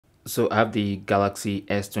So I have the Galaxy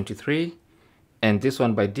S23, and this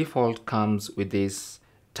one by default comes with this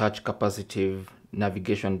touch capacitive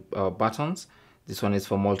navigation buttons. This one is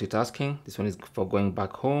for multitasking, this one is for going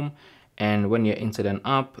back home, and when you're inside an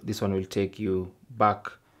app, this one will take you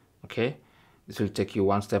back. Okay, this will take you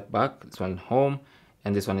one step back, this one home,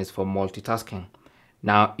 and this one is for multitasking.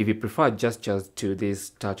 Now if you prefer gestures to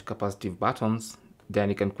these touch capacitive buttons, then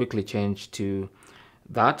you can quickly change to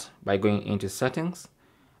that by going into settings.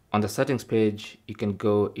 On the settings page, you can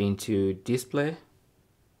go into display,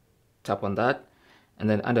 tap on that, and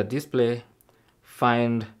then under display,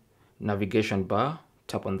 find navigation bar,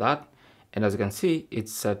 tap on that, and as you can see,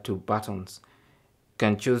 it's set to buttons. You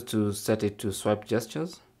can choose to set it to swipe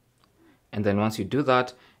gestures, and then once you do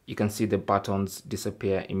that, you can see the buttons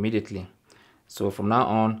disappear immediately. So from now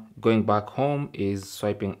on, going back home is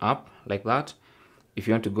swiping up like that. If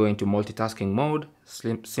you want to go into multitasking mode,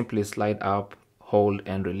 simply slide up, hold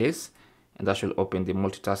and release, and that should open the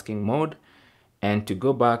multitasking mode. And to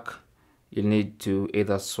go back, you'll need to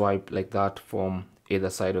either swipe like that from either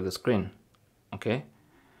side of the screen. Okay,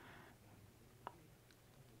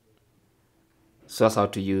 so that's how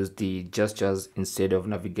to use the gestures instead of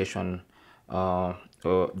navigation or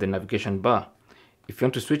the navigation bar. If you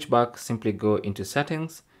want to switch back, simply go into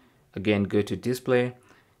settings, again go to display,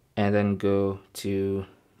 and then go to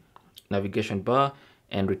navigation bar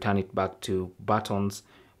and return it back to buttons,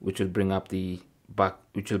 which will bring back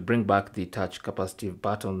the touch capacitive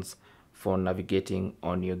buttons for navigating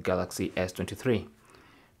on your Galaxy S23.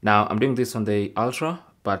 Now I'm doing this on the Ultra,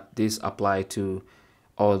 but this applies to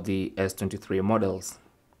all the S23 models.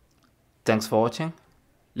 Thanks for watching.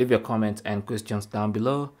 Leave your comments and questions down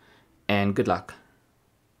below, and good luck.